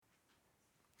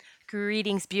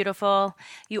Greetings, beautiful.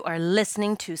 You are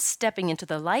listening to Stepping into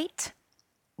the Light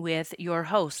with your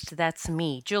host. That's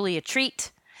me, Julia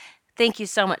Treat. Thank you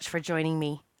so much for joining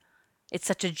me. It's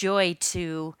such a joy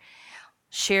to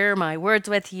share my words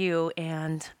with you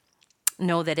and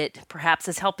know that it perhaps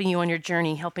is helping you on your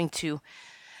journey, helping to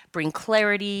bring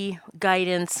clarity,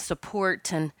 guidance,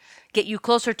 support, and get you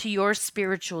closer to your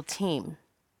spiritual team.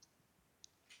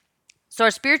 So,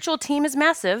 our spiritual team is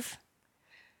massive.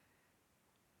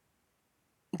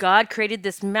 God created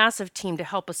this massive team to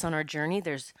help us on our journey.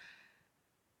 There's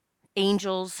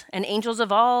angels and angels of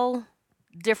all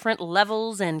different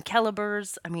levels and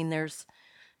calibers. I mean, there's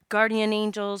guardian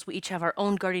angels. We each have our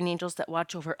own guardian angels that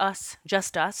watch over us,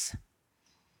 just us.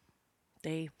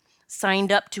 They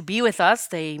signed up to be with us,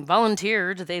 they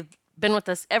volunteered, they've been with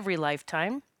us every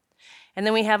lifetime. And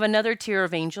then we have another tier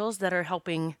of angels that are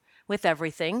helping with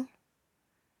everything.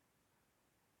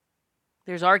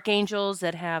 There's archangels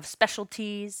that have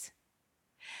specialties.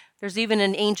 There's even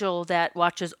an angel that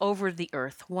watches over the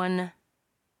earth, one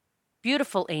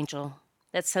beautiful angel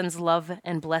that sends love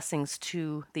and blessings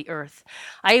to the earth.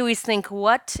 I always think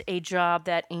what a job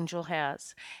that angel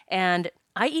has. And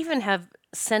I even have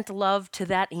sent love to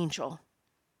that angel.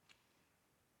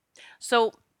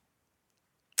 So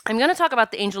I'm going to talk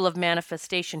about the angel of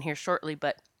manifestation here shortly,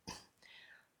 but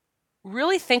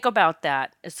really think about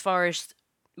that as far as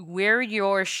where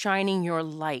you're shining your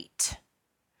light.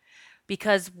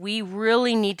 Because we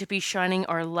really need to be shining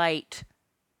our light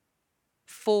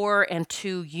for and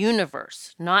to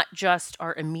universe, not just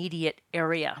our immediate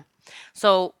area.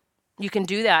 So you can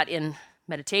do that in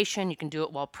meditation, you can do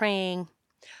it while praying,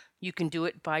 you can do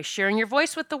it by sharing your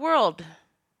voice with the world,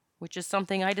 which is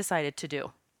something I decided to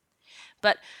do.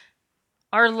 But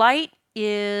our light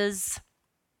is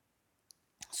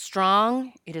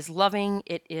strong, it is loving,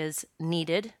 it is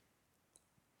needed.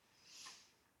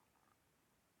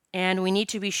 And we need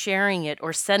to be sharing it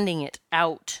or sending it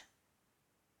out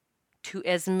to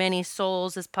as many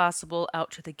souls as possible,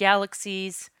 out to the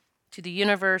galaxies, to the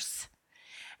universe.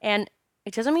 And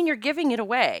it doesn't mean you're giving it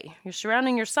away. You're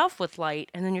surrounding yourself with light,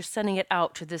 and then you're sending it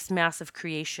out to this massive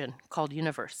creation called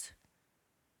universe.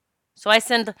 So I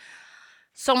send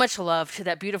so much love to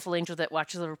that beautiful angel that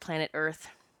watches over planet Earth.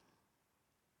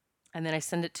 And then I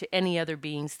send it to any other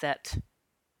beings that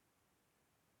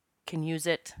can use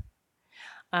it.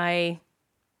 I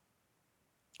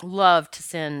love to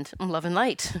send love and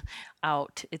light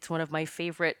out. It's one of my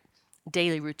favorite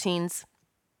daily routines.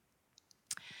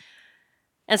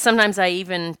 And sometimes I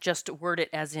even just word it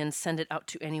as in send it out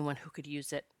to anyone who could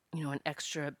use it. An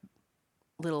extra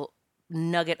little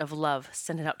nugget of love,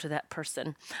 send it out to that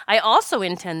person. I also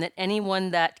intend that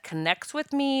anyone that connects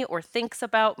with me or thinks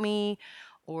about me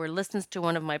or listens to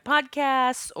one of my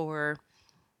podcasts or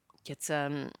gets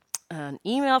an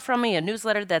email from me, a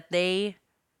newsletter, that they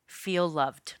feel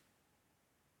loved.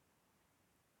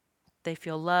 They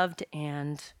feel loved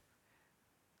and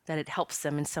that it helps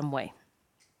them in some way.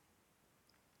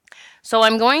 So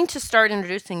I'm going to start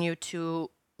introducing you to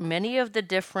many of the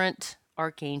different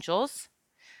archangels.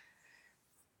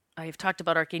 I've talked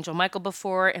about Archangel Michael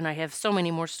before, and I have so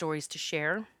many more stories to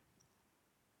share.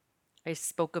 I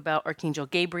spoke about Archangel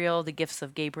Gabriel, the gifts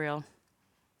of Gabriel.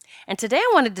 And today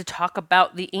I wanted to talk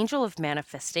about the angel of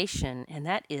manifestation, and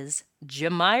that is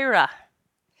Jemira.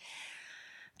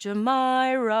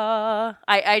 Jemira.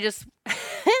 I just,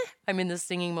 I'm in this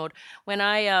singing mode. When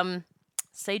I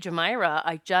say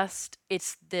Jemira,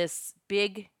 it's this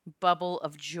big bubble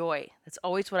of joy. That's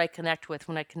always what I connect with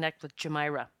when I connect with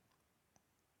Jemira.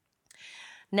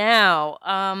 Now,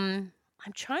 I'm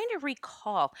trying to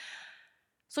recall.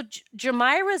 So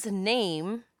Jemira's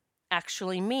name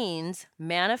actually means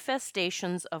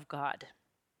manifestations of God.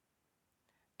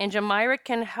 And Jemira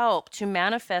can help to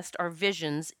manifest our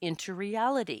visions into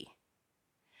reality.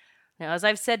 Now, as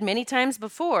I've said many times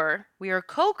before, we are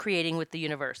co-creating with the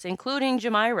universe, including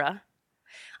Jemira.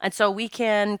 And so we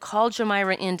can call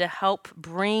Jemira in to help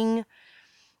bring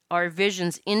our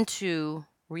visions into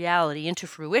reality, into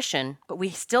fruition, but we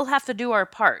still have to do our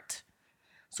part.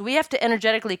 So we have to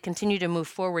energetically continue to move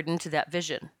forward into that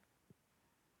vision.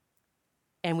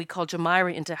 And we call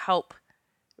Jemira in to help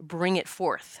bring it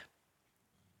forth.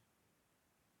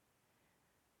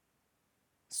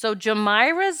 So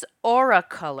Jemira's aura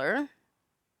color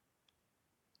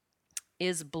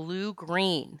is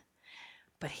blue-green.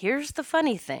 But here's the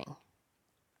funny thing.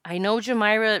 I know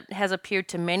Jemira has appeared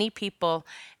to many people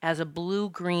as a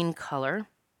blue-green color.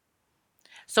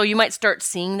 So you might start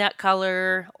seeing that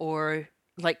color or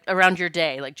like around your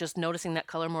day, like just noticing that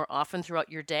color more often throughout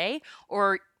your day.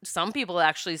 Or some people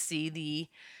actually see the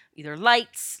either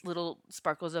lights, little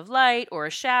sparkles of light, or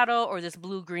a shadow, or this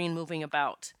blue-green moving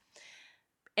about.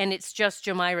 And it's just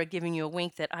Jemira giving you a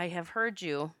wink that I have heard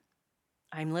you.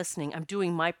 I'm listening. I'm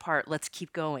doing my part. Let's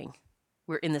keep going.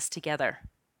 We're in this together.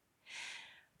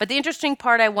 But the interesting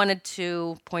part I wanted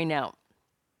to point out,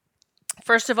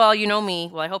 first of all, you know me.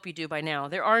 Well, I hope you do by now.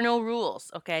 There are no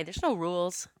rules, okay? There's no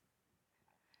rules.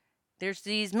 There's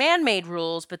these man-made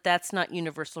rules, but that's not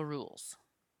universal rules.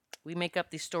 We make up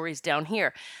these stories down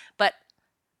here. But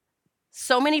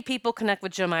so many people connect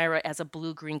with Jemira as a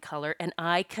blue-green color, and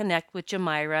I connect with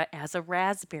Jemira as a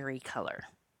raspberry color.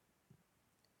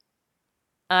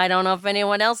 I don't know if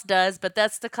anyone else does, but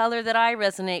that's the color that I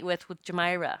resonate with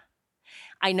Jemira.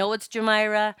 I know it's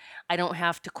Jemira. I don't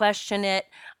have to question it.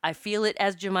 I feel it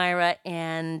as Jemira,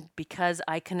 and because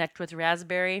I connect with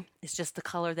raspberry, it's just the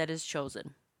color that is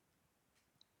chosen.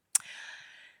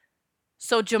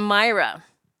 So Jemira,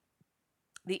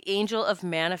 the angel of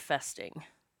manifesting,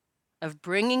 of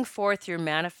bringing forth your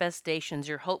manifestations,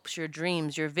 your hopes, your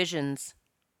dreams, your visions.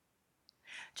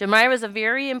 Jemira is a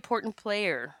very important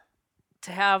player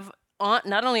to have on,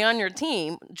 not only on your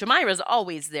team. Jemira is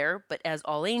always there, but as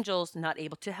all angels, not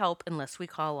able to help unless we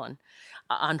call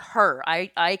on her.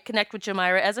 I connect with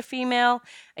Jemira as a female.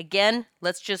 Again,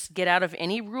 let's just get out of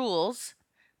any rules,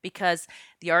 because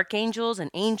the archangels and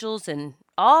angels and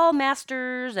all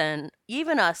masters and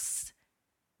even us,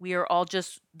 we are all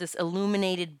just this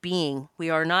illuminated being.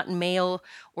 We are not male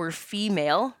or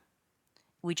female.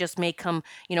 We just may come,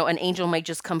 an angel might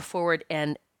just come forward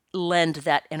and lend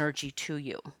that energy to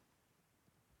you.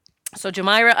 So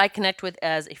Jemira I connect with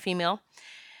as a female,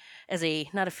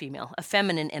 a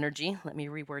feminine energy. Let me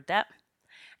reword that.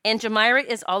 And Jemira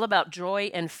is all about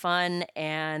joy and fun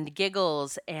and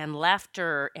giggles and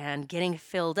laughter and getting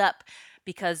filled up,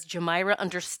 because Jemira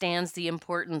understands the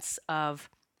importance of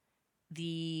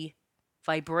the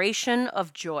vibration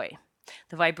of joy.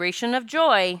 The vibration of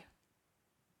joy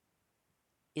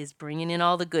is bringing in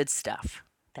all the good stuff.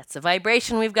 That's the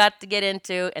vibration we've got to get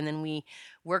into, and then we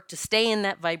work to stay in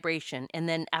that vibration. And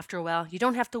then after a while, you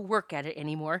don't have to work at it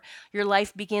anymore. Your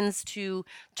life begins to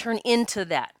turn into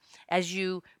that. As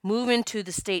you move into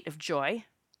the state of joy,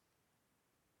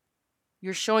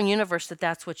 you're showing universe that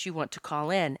that's what you want to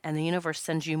call in, and the universe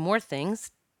sends you more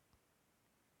things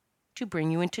to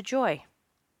bring you into joy.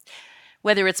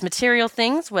 Whether it's material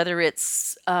things, whether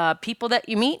it's people that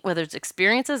you meet, whether it's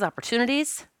experiences,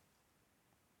 opportunities.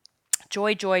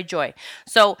 Joy, joy, joy.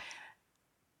 So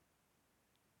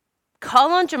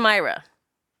call on Jemira.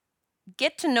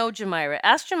 Get to know Jemira.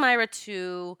 Ask Jemira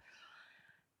to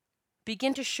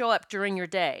begin to show up during your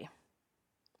day,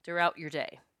 throughout your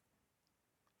day.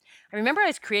 I remember I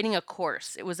was creating a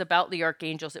course. It was about the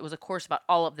archangels. It was a course about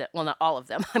all of them. Well, not all of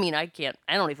them. I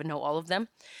don't even know all of them.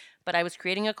 But I was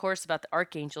creating a course about the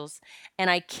archangels, and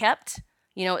I kept,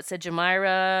 it said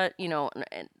Jemira,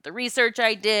 and the research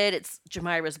I did, it's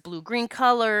Jemira's blue-green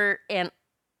color. And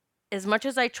as much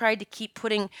as I tried to keep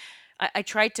putting, I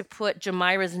tried to put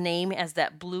Jemira's name as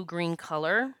that blue-green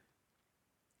color.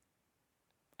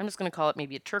 I'm just going to call it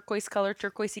maybe a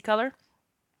turquoisey color.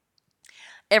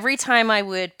 Every time I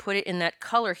would put it in that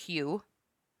color hue,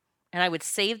 and I would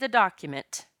save the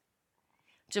document,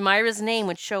 Jemira's name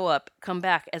would come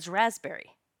back as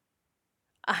raspberry.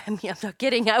 I'm not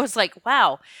kidding. I was like,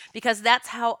 wow, because that's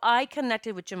how I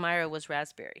connected with Jemira, was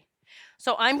raspberry.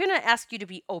 So I'm going to ask you to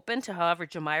be open to however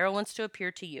Jemira wants to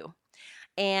appear to you.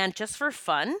 And just for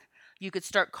fun, you could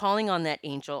start calling on that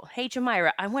angel. Hey,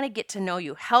 Jemira, I want to get to know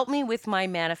you. Help me with my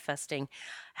manifesting.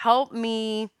 Help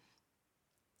me.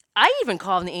 I even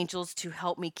call on the angels to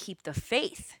help me keep the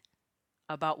faith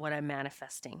about what I'm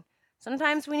manifesting.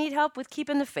 Sometimes we need help with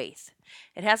keeping the faith.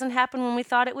 It hasn't happened when we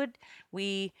thought it would.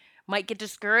 We might get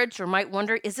discouraged or might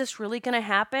wonder, is this really going to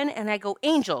happen? And I go,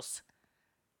 angels,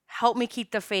 help me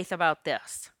keep the faith about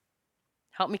this.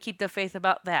 Help me keep the faith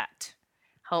about that.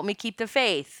 Help me keep the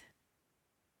faith.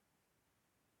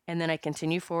 And then I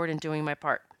continue forward in doing my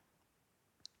part.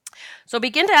 So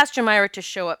begin to ask Jemira to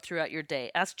show up throughout your day.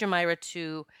 Ask Jemira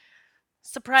to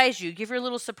surprise you. Give her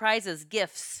little surprises,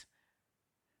 gifts,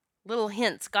 little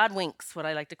hints, God winks, what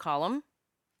I like to call them,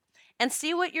 and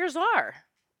see what yours are.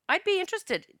 I'd be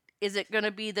interested. Is it going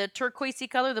to be the turquoisey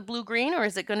color, the blue-green, or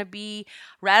is it going to be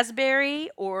raspberry,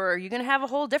 or are you going to have a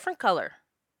whole different color?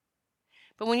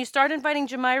 But when you start inviting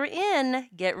Jemira in,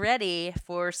 get ready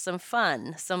for some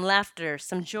fun, some laughter,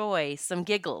 some joy, some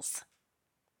giggles.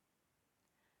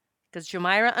 Because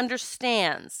Jemira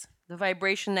understands the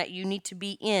vibration that you need to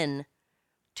be in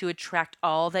to attract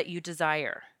all that you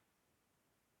desire.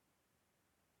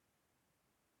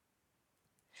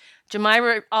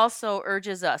 Jemira also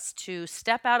urges us to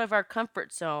step out of our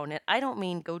comfort zone. And I don't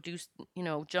mean go do,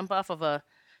 jump off of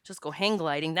just go hang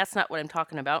gliding. That's not what I'm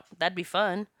talking about. That'd be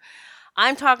fun.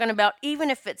 I'm talking about even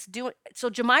if it's doing, so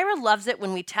Jemira loves it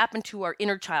when we tap into our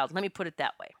inner child. Let me put it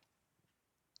that way.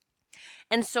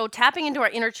 And so tapping into our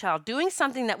inner child, doing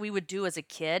something that we would do as a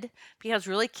kid, because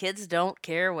really kids don't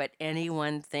care what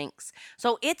anyone thinks.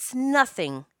 So it's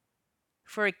nothing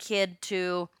for a kid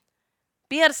to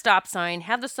be at a stop sign,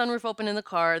 have the sunroof open in the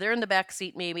car, they're in the back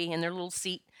seat maybe, in their little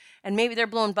seat, and maybe they're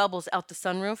blowing bubbles out the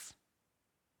sunroof.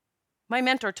 My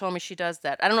mentor told me she does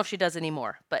that. I don't know if she does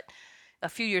anymore, but a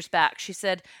few years back, she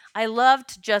said, I love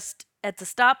to just, at the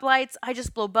stoplights, I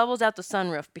just blow bubbles out the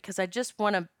sunroof because I just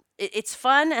want to, it's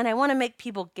fun and I want to make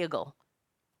people giggle.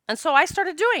 And so I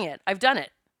started doing it. I've done it.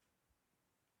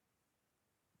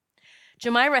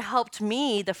 Jemira helped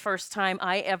me the first time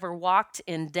I ever walked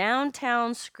in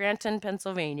downtown Scranton,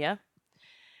 Pennsylvania,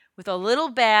 with a little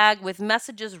bag with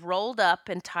messages rolled up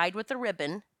and tied with a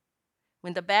ribbon,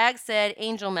 when the bag said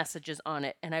angel messages on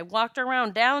it. And I walked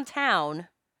around downtown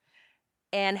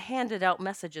and handed out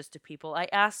messages to people. I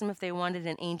asked them if they wanted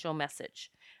an angel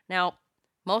message. Now,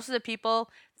 most of the people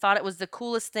thought it was the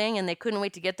coolest thing and they couldn't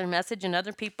wait to get their message, and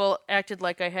other people acted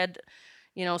like I had,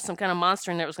 some kind of monster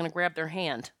in there that was going to grab their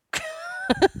hand.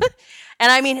 And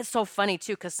I mean, it's so funny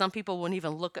too, because some people wouldn't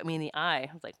even look at me in the eye.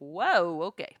 I was like, whoa,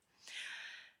 okay.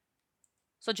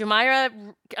 So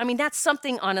Jemira, I mean, that's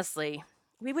something, honestly,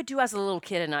 we would do as a little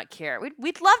kid and not care.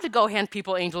 We'd love to go hand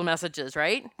people angel messages,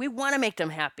 right? We want to make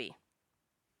them happy.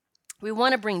 We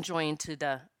want to bring joy into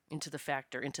the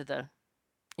factor, into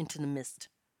the mist.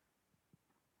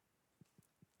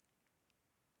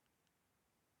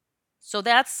 So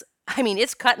that's, I mean,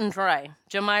 it's cut and dry.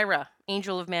 Jemira,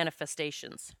 angel of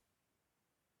manifestations.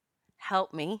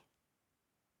 Help me.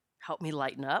 Help me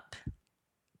lighten up.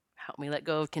 Help me let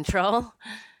go of control.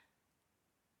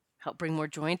 Help bring more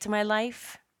joy into my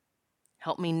life.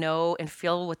 Help me know and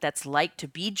feel what that's like to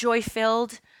be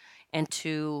joy-filled and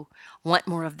to want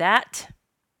more of that.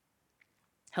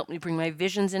 Help me bring my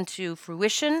visions into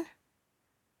fruition.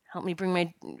 Help me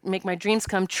make my dreams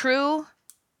come true.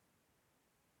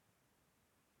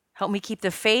 Help me keep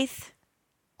the faith.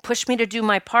 Push me to do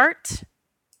my part.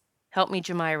 Help me,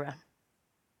 Jemira.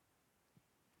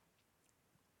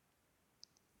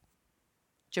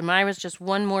 Jemira is just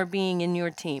one more being in your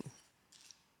team.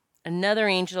 Another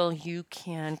angel you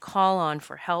can call on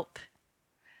for help.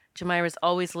 Jemira is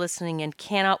always listening and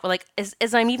cannot, like,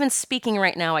 as I'm even speaking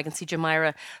right now, I can see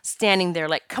Jemira standing there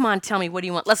like, come on, tell me, what do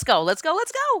you want? Let's go, let's go,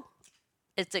 let's go.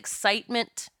 It's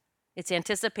excitement. It's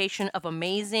anticipation of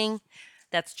amazing.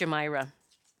 That's Jemira.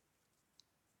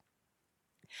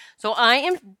 So I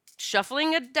am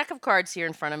shuffling a deck of cards here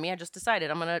in front of me. I just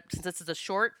decided since this is a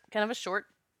short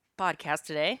podcast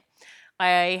today,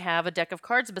 I have a deck of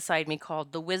cards beside me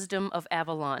called The Wisdom of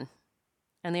Avalon.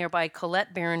 And they are by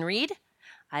Colette Baron Reid.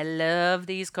 I love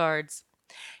these cards.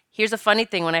 Here's a funny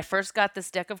thing. When I first got this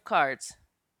deck of cards,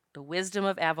 The Wisdom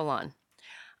of Avalon,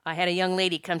 I had a young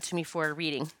lady come to me for a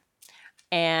reading.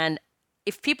 And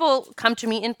if people come to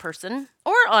me in person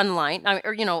or online,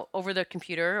 or, over the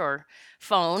computer or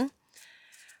phone,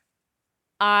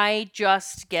 I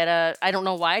just get I don't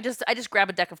know why, I just grab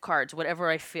a deck of cards, whatever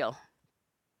I feel.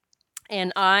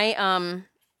 And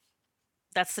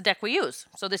that's the deck we use.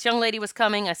 So this young lady was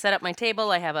coming. I set up my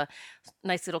table. I have a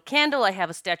nice little candle. I have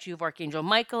a statue of Archangel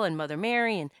Michael and Mother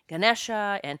Mary and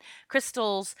Ganesha and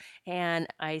crystals. And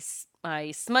I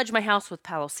smudge my house with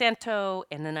Palo Santo.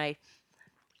 And then I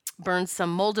burn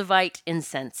some Moldavite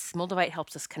incense. Moldavite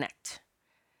helps us connect.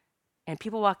 And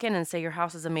people walk in and say, your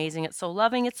house is amazing. It's so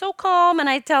loving. It's so calm. And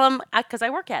I tell them, because I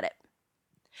work at it.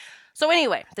 So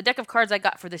anyway, the deck of cards I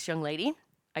got for this young lady,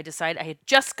 I decided I had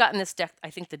just gotten this deck, I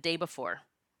think the day before.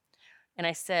 And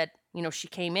I said, she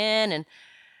came in and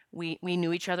we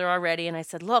knew each other already. And I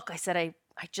said, look, I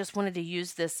just wanted to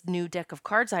use this new deck of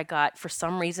cards I got. For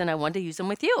some reason, I wanted to use them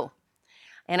with you.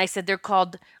 And I said,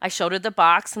 I showed her the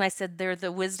box and I said, they're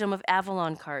the Wisdom of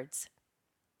Avalon cards.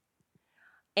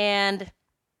 And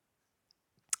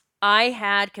I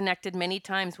had connected many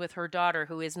times with her daughter,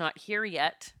 who is not here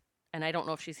yet. And I don't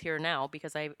know if she's here now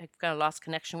because I kind of lost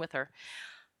connection with her.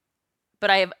 But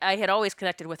I had always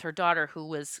connected with her daughter, who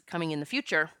was coming in the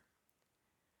future.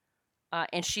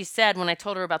 And she said, when I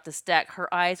told her about this deck,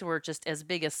 her eyes were just as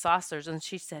big as saucers. And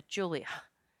she said, Julia,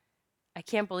 I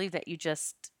can't believe that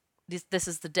this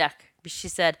is the deck. She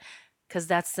said, because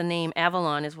that's the name.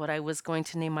 Avalon is what I was going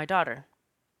to name my daughter.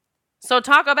 So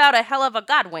talk about a hell of a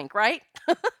God wink, right?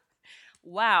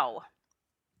 Wow.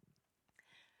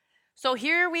 So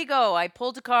here we go. I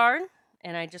pulled a card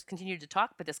and I just continued to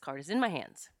talk, but this card is in my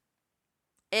hands.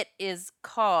 It is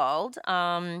called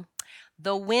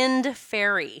The Wind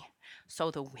Fairy. So,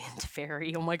 the Wind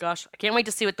Fairy, oh my gosh, I can't wait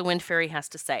to see what the Wind Fairy has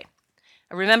to say.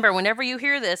 Remember, whenever you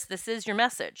hear this, this is your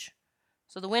message.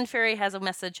 So, the Wind Fairy has a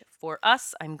message for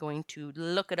us. I'm going to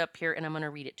look it up here and I'm going to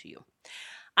read it to you.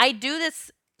 I do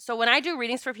this, so when I do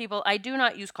readings for people, I do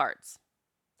not use cards.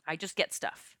 I just get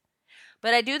stuff.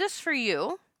 But I do this for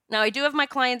you. Now, I do have my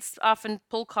clients often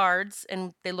pull cards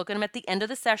and they look at them at the end of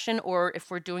the session, or if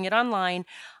we're doing it online,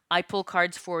 I pull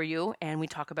cards for you and we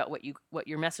talk about what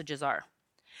your messages are.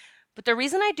 But the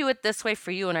reason I do it this way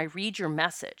for you and I read your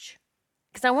message,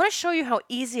 because I want to show you how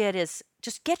easy it is.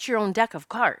 Just get your own deck of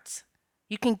cards.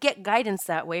 You can get guidance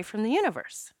that way from the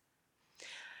universe.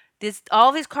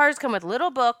 All these cards come with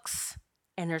little books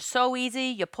and they're so easy.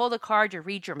 You pull the card, you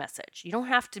read your message. You don't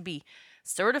have to be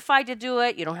certified to do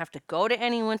it. You don't have to go to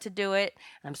anyone to do it.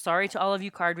 And I'm sorry to all of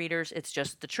you card readers. It's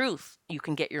just the truth. You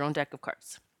can get your own deck of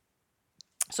cards.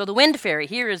 So the Wind Fairy,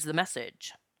 here is the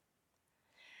message.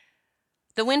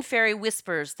 The Wind Fairy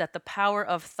whispers that the power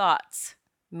of thoughts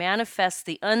manifests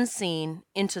the unseen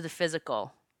into the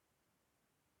physical.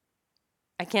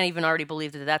 I can't even already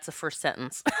believe that that's the first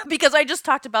sentence because I just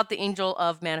talked about the angel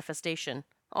of manifestation.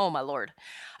 Oh, my Lord.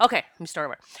 Okay, let me start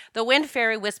over. The Wind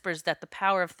Fairy whispers that the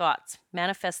power of thoughts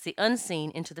manifests the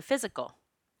unseen into the physical.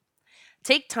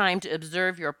 Take time to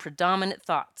observe your predominant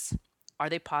thoughts. Are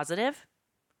they positive?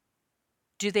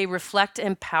 Do they reflect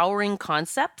empowering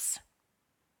concepts?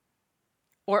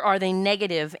 Or are they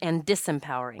negative and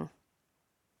disempowering?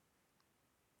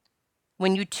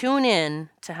 When you tune in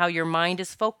to how your mind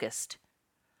is focused,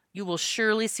 you will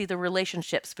surely see the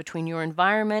relationships between your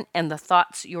environment and the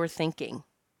thoughts you're thinking.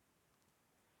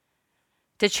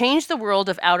 To change the world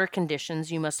of outer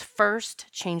conditions, you must first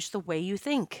change the way you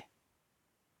think.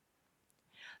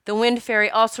 The Wind Fairy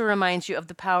also reminds you of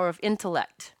the power of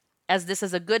intellect, as this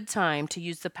is a good time to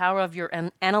use the power of your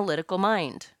analytical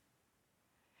mind.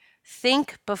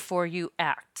 Think before you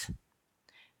act.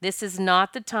 This is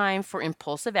not the time for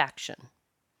impulsive action.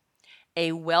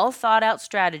 A well thought out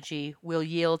strategy will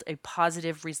yield a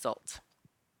positive result.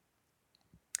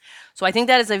 So I think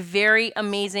that is a very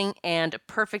amazing and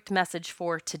perfect message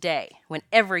for today.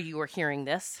 Whenever you are hearing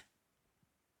this,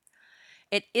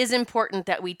 it is important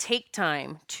that we take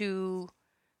time to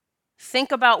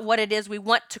think about what it is we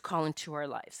want to call into our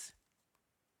lives.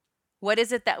 What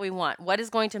is it that we want? What is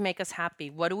going to make us happy?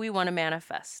 What do we want to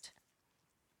manifest?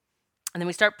 And then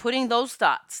we start putting those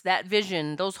thoughts, that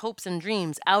vision, those hopes and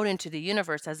dreams out into the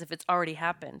universe as if it's already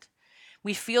happened.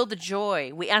 We feel the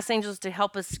joy. We ask angels to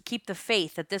help us keep the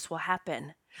faith that this will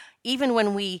happen. Even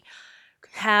when we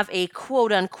have a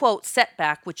quote unquote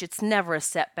setback, which it's never a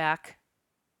setback,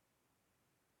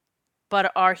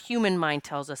 but our human mind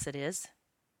tells us it is.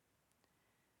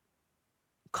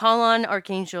 Call on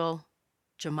Archangel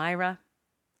Jamira.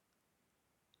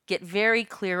 Get very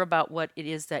clear about what it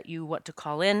is that you want to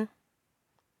call in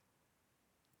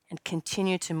and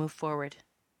continue to move forward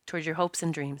towards your hopes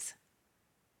and dreams.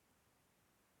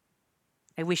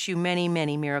 I wish you many,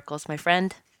 many miracles, my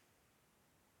friend.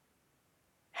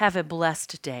 Have a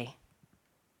blessed day.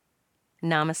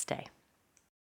 Namaste.